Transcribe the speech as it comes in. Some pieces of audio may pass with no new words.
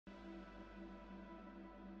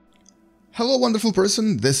Hello wonderful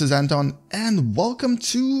person, this is Anton and welcome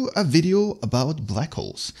to a video about black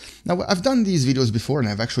holes. Now I've done these videos before and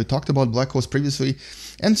I've actually talked about black holes previously,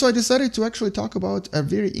 and so I decided to actually talk about a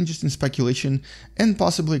very interesting speculation and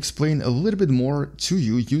possibly explain a little bit more to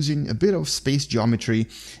you using a bit of space geometry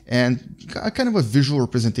and a kind of a visual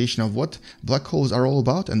representation of what black holes are all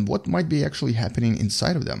about and what might be actually happening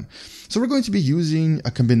inside of them. So we're going to be using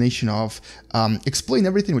a combination of Explain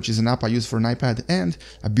Everything, which is an app I use for an iPad, and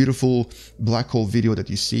a beautiful black hole video that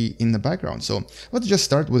you see in the background. So let's just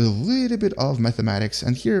start with a little bit of mathematics.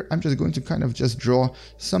 And here I'm just going to kind of just draw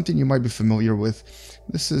something you might be familiar with.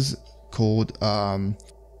 This is called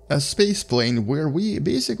a space plane where we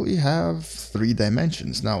basically have 3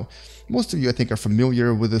 dimensions. Now, most of you I think are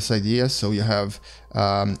familiar with this idea. So you have,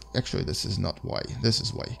 actually this is not Y, this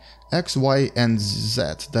is Y. X, Y, and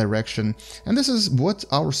Z direction, and this is what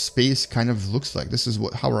our space kind of looks like. This is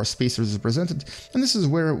how our space is represented, and this is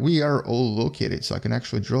where we are all located. So I can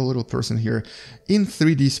actually draw a little person here in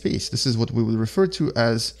 3D space. This is what we would refer to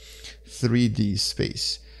as 3D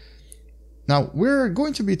space. Now we're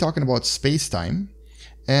going to be talking about space-time,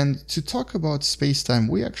 and to talk about space-time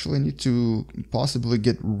we actually need to possibly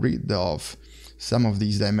get rid of some of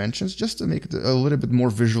these dimensions just to make it a little bit more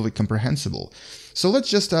visually comprehensible. So let's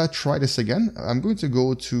just try this again. I'm going to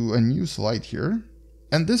go to a new slide here,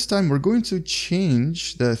 and this time we're going to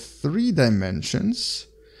change the 3 dimensions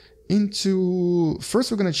into, first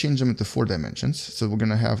we're going to change them into 4 dimensions. So we're going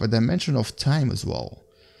to have a dimension of time as well,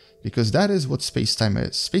 because that is what space-time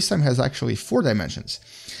is. Space-time has actually 4 dimensions,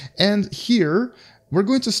 and here we're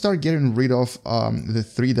going to start getting rid of the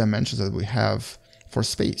 3 dimensions that we have for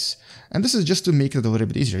space. And this is just to make it a little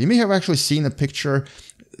bit easier. You may have actually seen a picture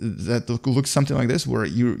that looks something like this, where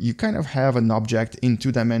you kind of have an object in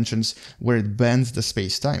 2 dimensions where it bends the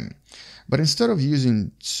space-time. But instead of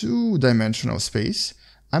using 2-dimensional space,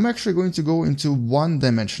 I'm actually going to go into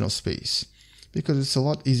 1-dimensional space, because it's a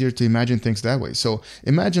lot easier to imagine things that way. So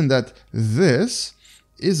imagine that this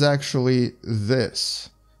is actually this.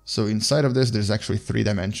 So inside of this, there's actually 3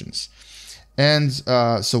 dimensions. And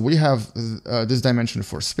so we have this dimension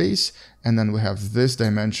for space, and then we have this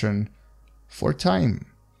dimension for time.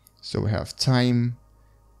 So we have time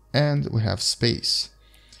and we have space.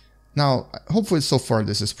 Now, hopefully so far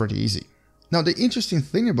this is pretty easy. Now, the interesting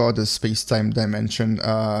thing about the space-time dimension,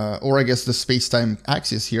 or I guess the space-time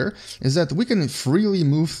axis here, is that we can freely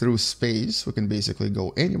move through space. We can basically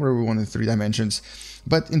go anywhere we want in 3 dimensions.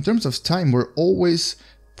 But in terms of time, we're always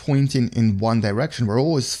pointing in 1 direction. We're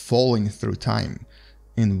always falling through time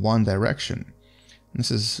in 1 direction. This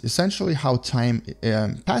is essentially how time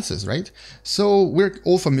passes, right? So we're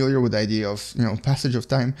all familiar with the idea of, passage of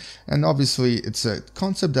time, and obviously it's a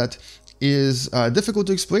concept that is difficult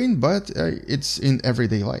to explain, but it's in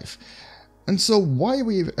everyday life. And so why are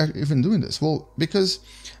we even doing this? Well, because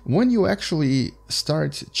when you actually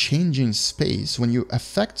start changing space, when you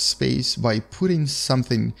affect space by putting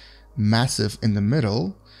something massive in the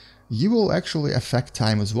middle, you will actually affect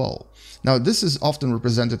time as well. Now, this is often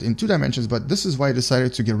represented in 2 dimensions, but this is why I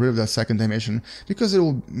decided to get rid of that 2nd dimension, because it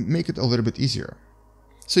will make it a little bit easier.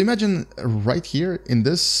 So imagine right here in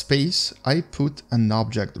this space, I put an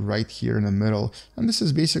object right here in the middle, and this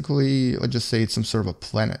is basically, let's just say it's some sort of a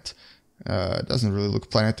planet. It doesn't really look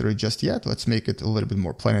planetary just yet. Let's make it a little bit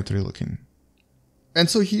more planetary looking. And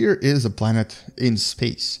so here is a planet in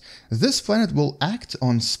space. This planet will act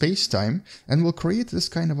on space-time and will create this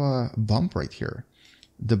kind of a bump right here,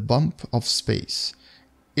 the bump of space.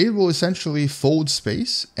 It will essentially fold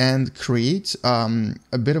space and create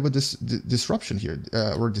a bit of a disruption here,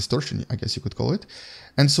 or distortion, I guess you could call it.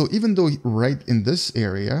 And so even though right in this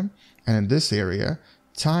area and in this area,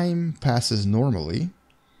 time passes normally,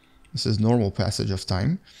 this is normal passage of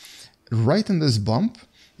time, right in this bump,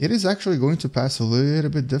 it is actually going to pass a little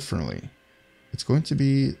bit differently. It's going to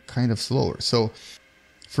be kind of slower. So,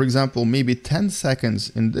 for example, maybe 10 seconds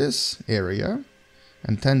in this area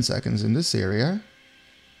and 10 seconds in this area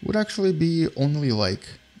would actually be only like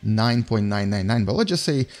 9.999. But let's just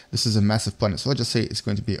say this is a massive planet. So let's just say it's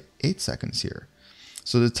going to be 8 seconds here.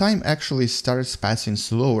 So the time actually starts passing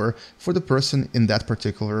slower for the person in that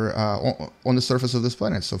particular, on the surface of this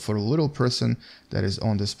planet. So for a little person that is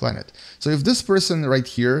on this planet. So if this person right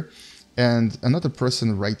here and another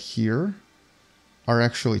person right here are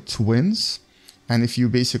actually twins, and if you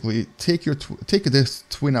basically take this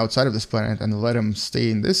twin outside of this planet and let him stay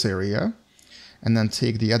in this area, and then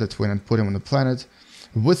take the other twin and put him on the planet,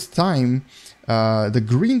 with time, the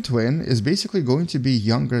green twin is basically going to be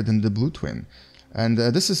younger than the blue twin. And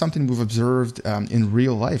this is something we've observed in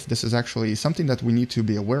real life. This is actually something that we need to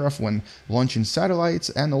be aware of when launching satellites.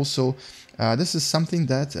 And also, this is something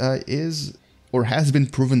that is or has been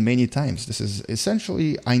proven many times. This is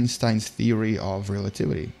essentially Einstein's theory of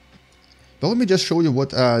relativity. But let me just show you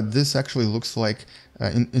what this actually looks like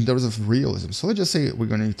in terms of realism. So let's just say we're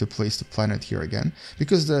going to need to place the planet here again,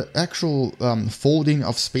 because the actual folding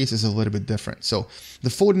of space is a little bit different. So the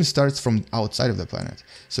folding starts from outside of the planet.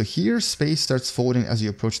 So here space starts folding as you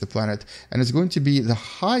approach the planet, and it's going to be the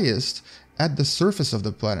highest at the surface of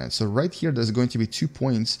the planet. So right here, there's going to be 2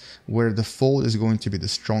 points where the fold is going to be the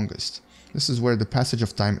strongest. This is where the passage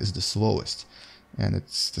of time is the slowest. And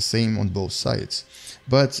it's the same on both sides.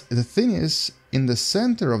 But the thing is, in the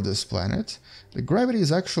center of this planet, the gravity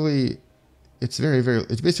is actually, it's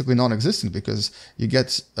basically non-existent, because you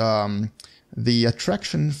get the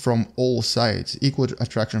attraction from all sides, equal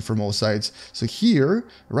attraction from all sides. So here,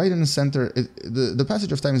 right in the center, the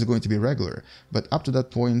passage of time is going to be regular. But up to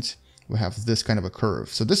that point, we have this kind of a curve.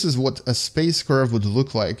 So this is what a space curve would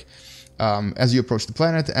look like as you approach the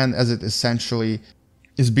planet, and as it essentially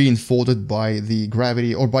is being folded by the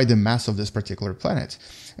gravity or by the mass of this particular planet.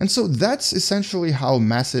 And so that's essentially how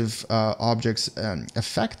massive objects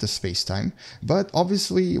affect the space-time. But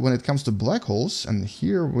obviously, when it comes to black holes, and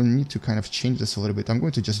here we need to kind of change this a little bit. I'm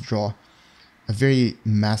going to just draw a very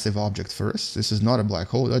massive object first. This is not a black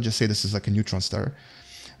hole. I'll just say this is like a neutron star.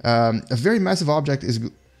 A very massive object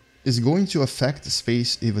is going to affect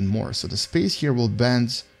space even more. So the space here will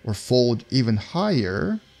bend or fold even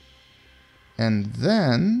higher. And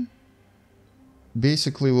then,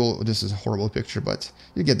 basically, this is a horrible picture, but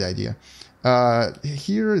you get the idea.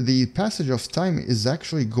 Here, the passage of time is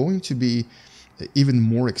actually going to be even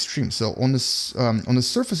more extreme. So on the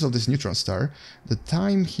surface of this neutron star, the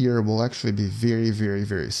time here will actually be very, very,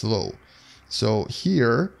 very slow. So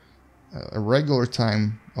here, a regular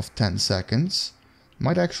time of 10 seconds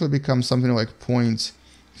might actually become something like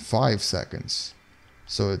 0.5 seconds.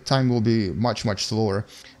 So time will be much, much slower.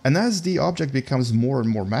 And as the object becomes more and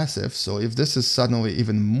more massive, so if this is suddenly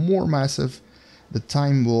even more massive, the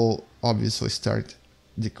time will obviously start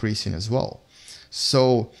decreasing as well.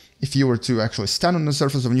 So if you were to actually stand on the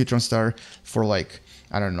surface of a neutron star for like,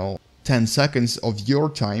 I don't know, 10 seconds of your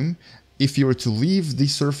time, if you were to leave the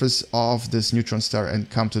surface of this neutron star and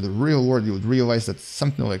come to the real world, you would realize that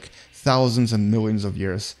something like thousands and millions of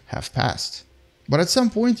years have passed. But at some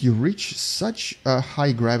point you reach such a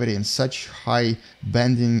high gravity and such high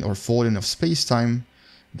bending or folding of space-time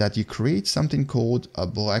that you create something called a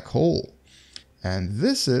black hole. And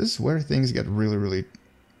this is where things get really, really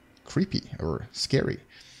creepy or scary.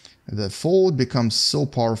 The fold becomes so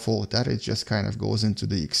powerful that it just kind of goes into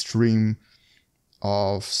the extreme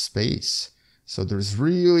of space. So there's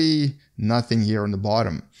really nothing here on the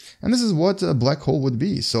bottom. And this is what a black hole would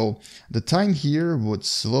be. So the time here would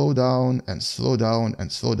slow down and slow down and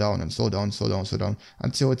slow down and slow down, slow down, slow down,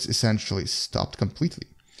 until it's essentially stopped completely.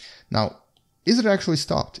 Now, is it actually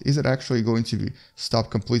stopped? Is it actually going to be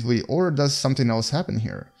stopped completely, or does something else happen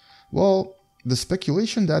here? Well, the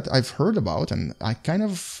speculation that I've heard about, and I kind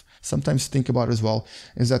of sometimes think about as well,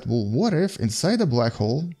 is that, well, what if inside a black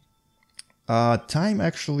hole, time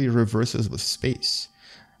actually reverses with space?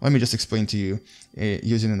 Let me just explain to you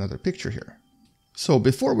using another picture here. So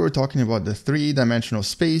before we were talking about the three-dimensional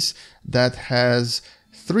space that has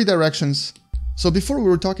three directions. So before we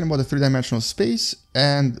were talking about the three-dimensional space,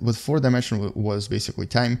 and with four-dimensional was basically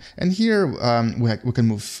time. And here we can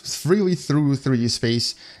move freely through 3D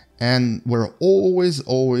space, and we're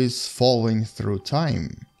always falling through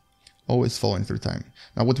time. Always falling through time.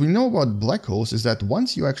 Now what we know about black holes is that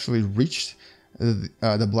once you actually reach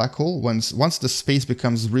the black hole, once the space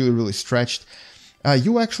becomes really, really stretched,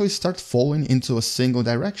 you actually start falling into a single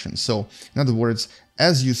direction. So in other words,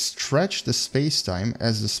 as you stretch the space-time,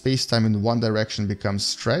 as the space-time in one direction becomes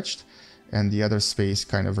stretched and the other space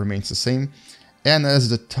kind of remains the same, and as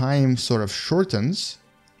the time sort of shortens,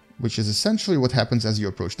 which is essentially what happens as you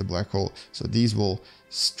approach the black hole. So these will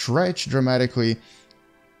stretch dramatically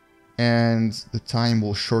and the time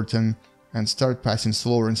will shorten and start passing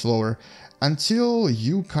slower and slower until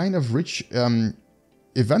you kind of reach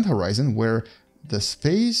event horizon where the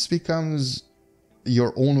space becomes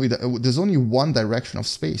there's only one direction of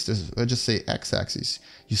space. Let's just say x-axis.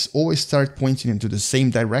 You always start pointing into the same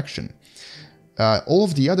direction. All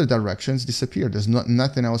of the other directions disappear. There's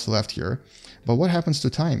nothing else left here. But what happens to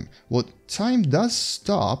time? Well, time does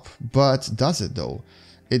stop, but does it though?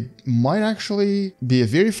 it might actually be a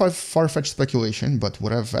very far-fetched speculation, but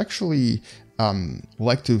what I've actually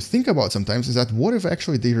like to think about sometimes is that what if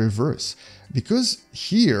actually they reverse? Because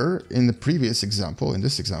here in the previous example, in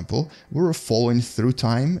this example, we were falling through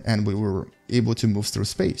time and we were able to move through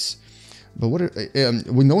space. But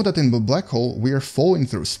we know that in the black hole, we are falling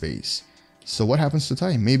through space. So what happens to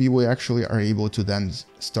time? Maybe we actually are able to then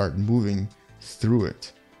start moving through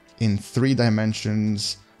it in 3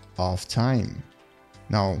 dimensions of time.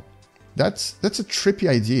 Now, that's a trippy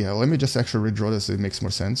idea. Let me just actually redraw this so it makes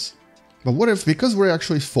more sense. But what if, because we're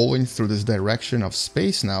actually falling through this direction of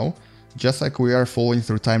space now, just like we are falling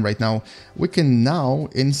through time right now, we can now,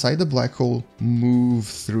 inside the black hole, move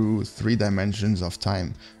through 3 dimensions of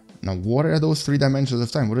time. Now, what are those 3 dimensions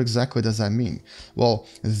of time? What exactly does that mean? Well,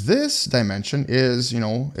 this dimension is,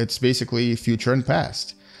 it's basically future and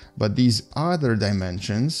past. But these other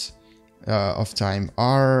dimensions of time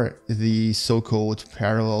are the so-called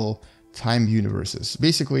parallel time universes.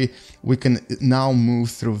 Basically, we can now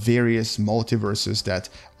move through various multiverses that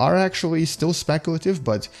are actually still speculative,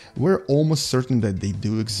 but we're almost certain that they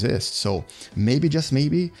do exist. So maybe, just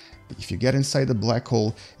maybe, if you get inside the black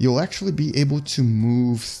hole, you'll actually be able to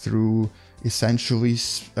move through, essentially,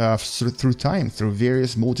 through time, through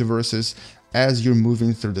various multiverses as you're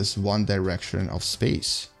moving through this one direction of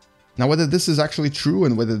space. Now, whether this is actually true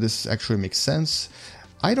and whether this actually makes sense,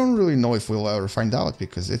 I don't really know if we'll ever find out,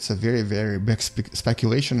 because it's a very, very big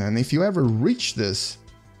speculation. And if you ever reach this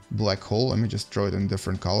black hole, let me just draw it in a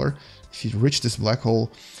different color. If you reach this black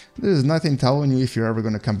hole, there's nothing telling you if you're ever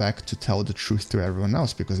going to come back to tell the truth to everyone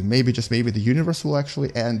else, because maybe, just maybe, the universe will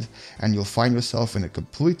actually end and you'll find yourself in a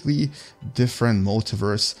completely different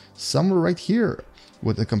multiverse somewhere right here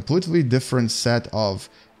with a completely different set of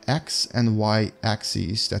X and Y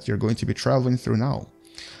axes that you're going to be traveling through now.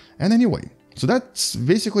 And anyway, so that's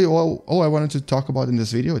basically all I wanted to talk about in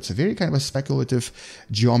this video. It's a very kind of a speculative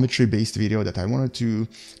geometry-based video that I wanted to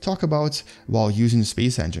talk about while using the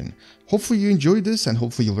Space Engine. Hopefully you enjoyed this and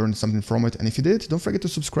hopefully you learned something from it. And if you did, don't forget to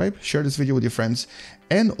subscribe, share this video with your friends,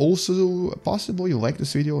 and also possibly like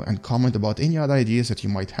this video and comment about any other ideas that you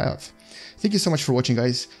might have. Thank you so much for watching,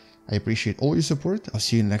 guys. I appreciate all your support. I'll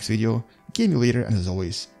see you in the next video. Game you later, and as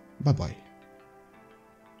always, bye-bye.